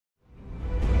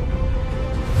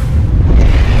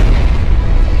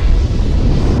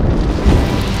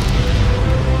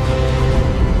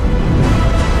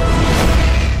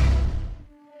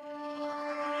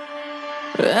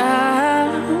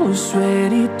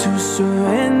to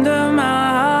surrender my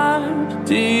heart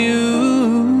to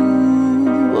you,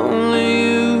 only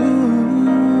you.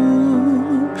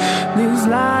 These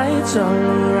lights all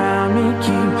around me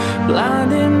keep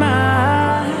blinding my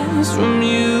eyes from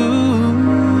you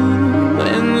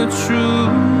and the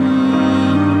truth.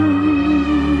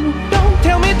 Don't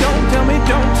tell me, don't tell me,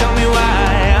 don't tell me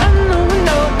why. I know,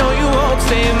 no, no, you won't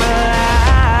save my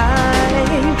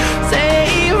life,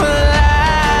 save my life.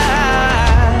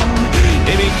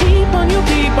 Baby, keep on, you're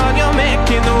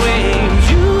making the waves.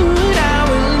 You and I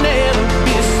will never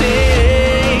be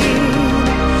saved,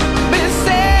 be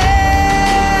saved.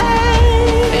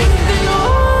 If the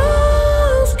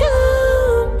walls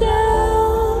come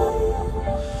down,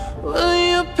 will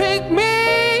you pick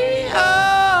me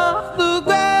off the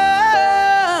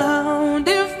ground?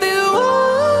 If the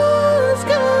walls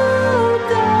come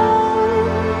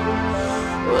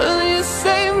down, will you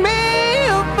save me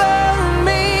or burn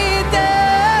me down?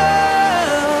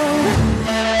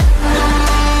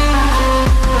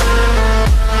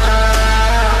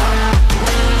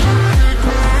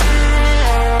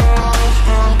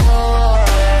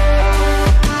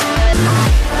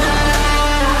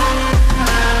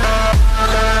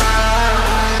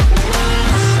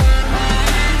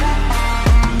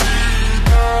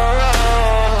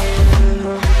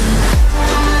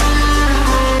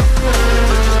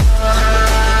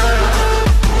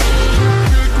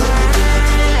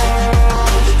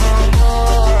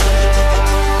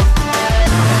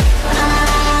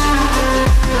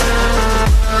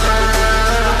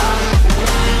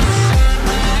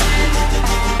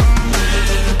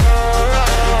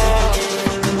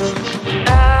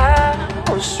 I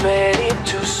was ready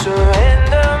to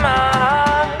surrender my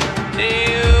heart to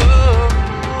you,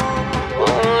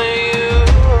 only you.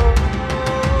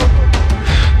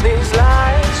 These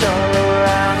lights all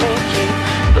around me keep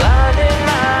blinding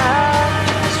my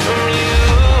eyes from you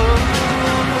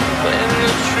and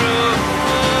the truth.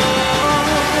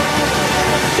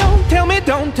 Don't tell me,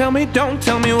 don't tell me, don't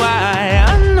tell me why. I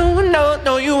know, no,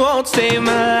 no, you won't save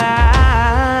my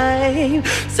life,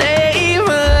 save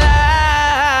my life.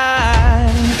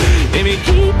 Baby,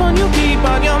 keep on, you're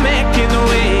making the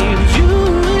waves. You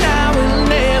and I will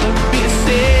never be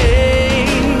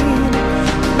saved,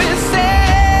 be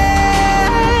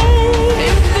saved.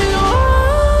 If the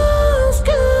walls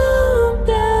come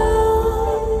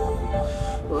down,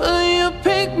 will you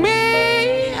pick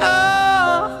me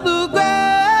off the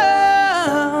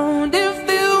ground? If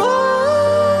the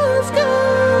walls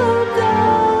come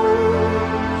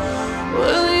down,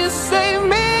 will you save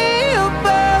me or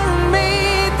burn me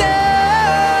down?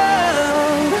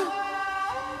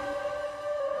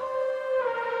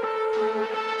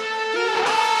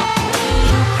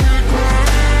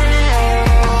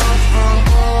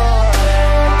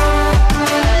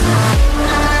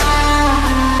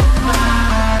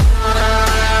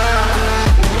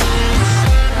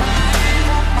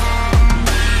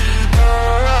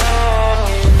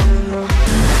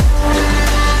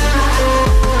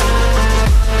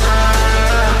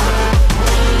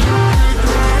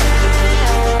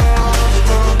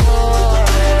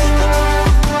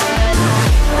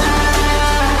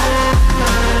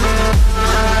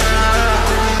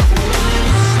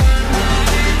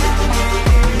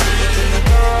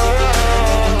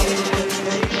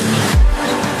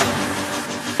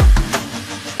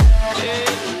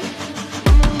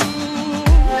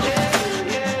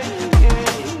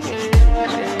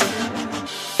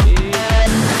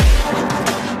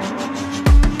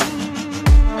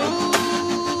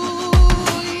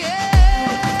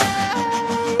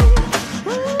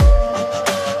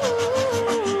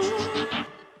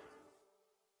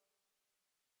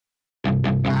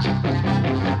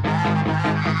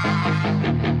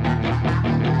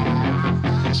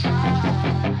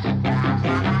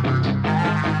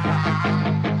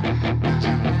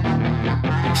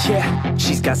 Yeah,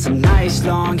 she's got some nice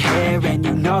long hair, and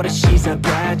you know that she's a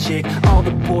bad chick. All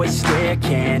the boys stare,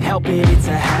 can't help it, it's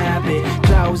a habit.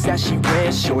 Clothes that she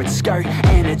wears, short skirt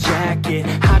and a jacket.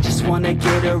 I just wanna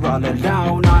get her all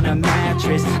alone on a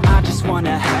mattress. I just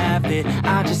wanna have it,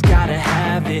 I just gotta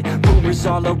have it. Rumors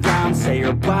all around say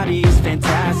her body is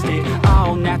fantastic.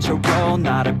 All natural,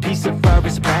 not a piece of fur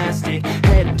is plastic.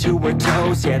 Head to her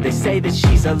toes, yeah, they say that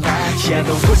she's a latch. Yeah,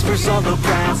 the whispers all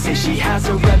around say she has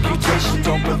a reputation.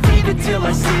 Don't believe it till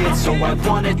I see it, so I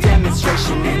want a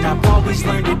demonstration. And I've always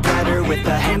learned it better with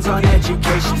a hands-on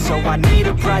education. So I need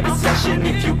a private session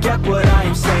if you get what I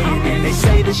am saying. And they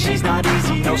say that she's not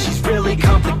easy, no, she's really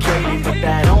complicated. But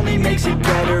that only makes it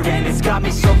better, and it's got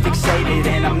me so fixated.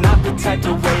 And I'm not the type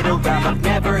to wait around, I've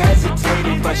never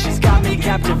hesitated. But she's got me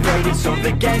captivated, so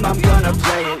the game, I'm gonna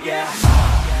play it, yeah.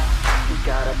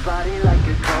 a body like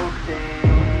a coke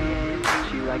thing.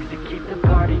 She likes to keep the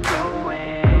party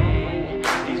going.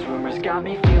 These rumors got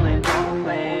me feeling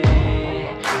lonely.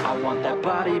 I want that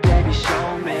body, baby,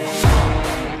 show me.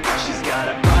 She's got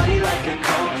a body like a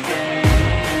coke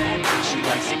thing. She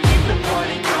likes to keep the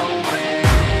party going.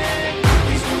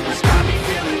 These rumors got me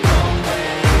feeling lonely.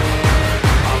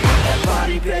 I want that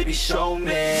body, baby, show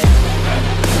me.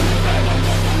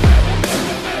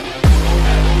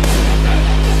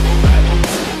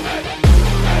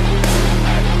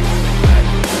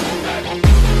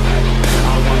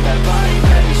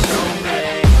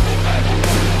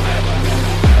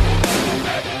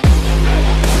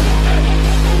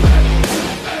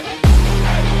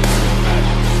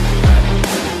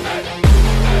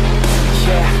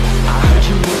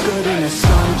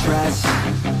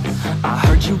 I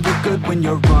heard you look good when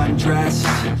you're undressed.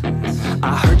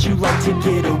 I heard you like to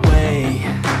get away.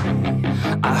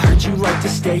 I heard you like to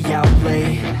stay out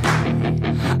late.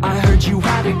 I heard you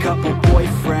had a couple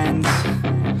boyfriends.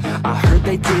 I heard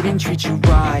they didn't treat you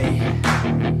right.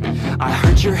 I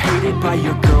heard you're hated by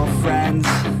your girlfriends,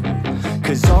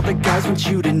 'cause all the guys want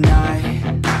you tonight.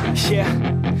 Yeah,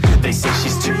 they say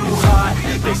she's too hot,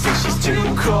 they say she's too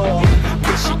cold.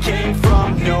 Where she came from,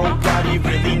 nobody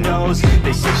really knows.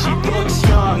 They say she looks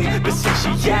young, but say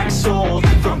she acts old.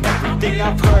 From everything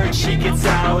I've heard, she gets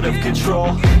out of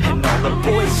control. And all the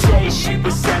boys say she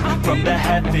was sent from the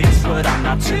heavens, but I'm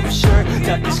not too sure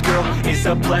that this girl is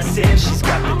a blessing. She's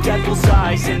got the devil's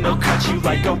eyes and they'll cut you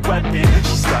like a weapon.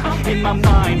 She's stuck in my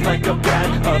mind like a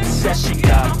bad obsession.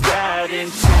 Got bad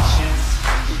intentions.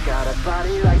 She's got a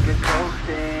body like a coke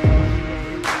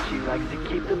thing. She likes to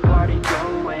keep the party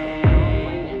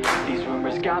going. These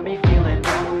rumors got me feeling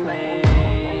lonely.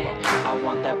 I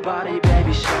want that body,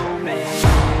 baby, show me.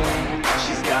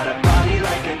 She's got a body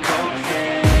like a coke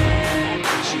thing.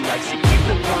 She likes to keep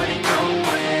the party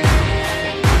going.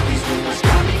 These rumors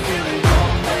got me feeling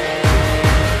lonely.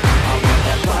 I want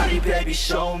that body, baby,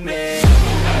 show me.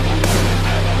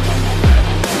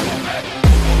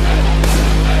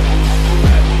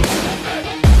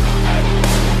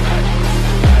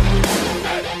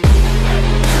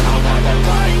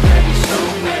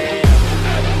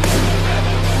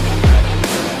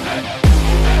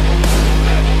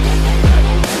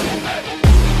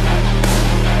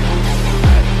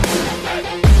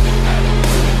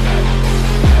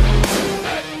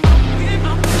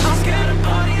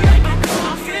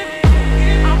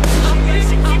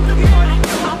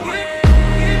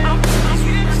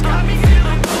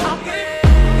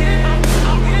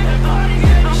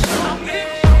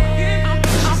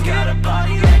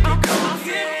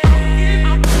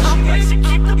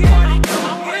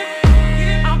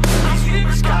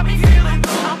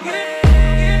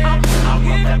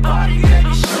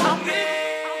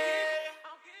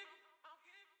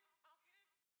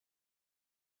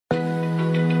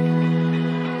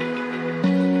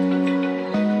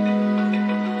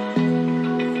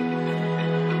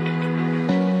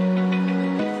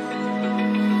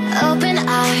 Open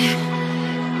eye,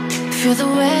 feel the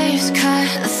waves cut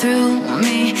through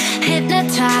me.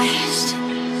 Hypnotized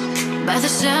by the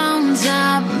sounds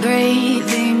I'm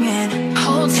breathing in.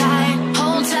 Hold tight,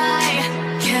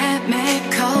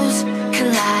 chemicals